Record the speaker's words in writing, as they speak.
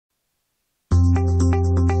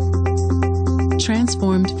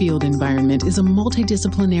Transformed Field Environment is a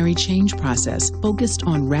multidisciplinary change process focused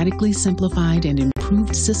on radically simplified and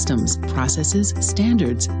improved systems, processes,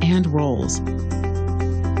 standards, and roles.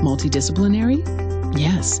 Multidisciplinary?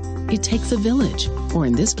 Yes, it takes a village, or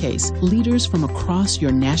in this case, leaders from across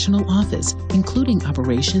your national office, including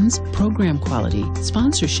operations, program quality,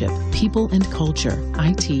 sponsorship, people and culture,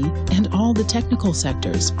 IT, and all the technical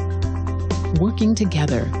sectors. Working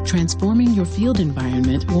together, transforming your field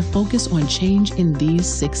environment will focus on change in these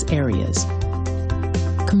 6 areas.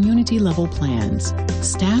 Community-level plans.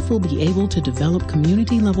 Staff will be able to develop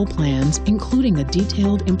community-level plans, including a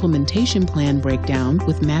detailed implementation plan breakdown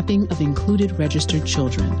with mapping of included registered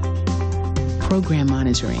children. Program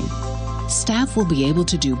monitoring. Staff will be able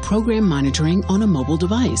to do program monitoring on a mobile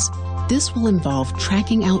device. This will involve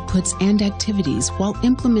tracking outputs and activities while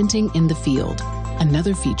implementing in the field.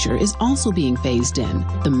 Another feature is also being phased in,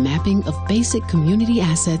 the mapping of basic community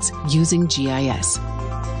assets using GIS.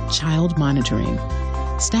 Child monitoring.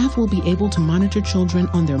 Staff will be able to monitor children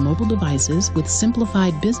on their mobile devices with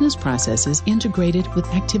simplified business processes integrated with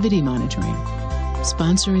activity monitoring.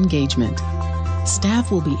 Sponsor engagement.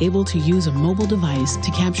 Staff will be able to use a mobile device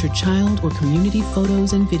to capture child or community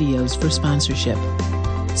photos and videos for sponsorship.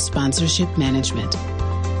 Sponsorship management.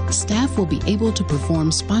 Staff will be able to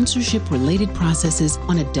perform sponsorship-related processes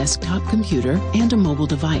on a desktop computer and a mobile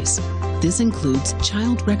device. This includes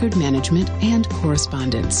child record management and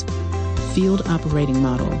correspondence. Field operating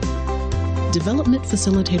model. Development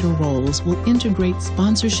facilitator roles will integrate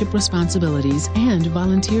sponsorship responsibilities, and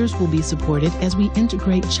volunteers will be supported as we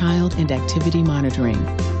integrate child and activity monitoring.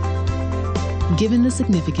 Given the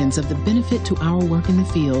significance of the benefit to our work in the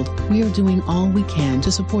field, we are doing all we can to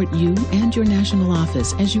support you and your national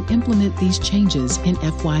office as you implement these changes in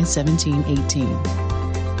FY 17-18.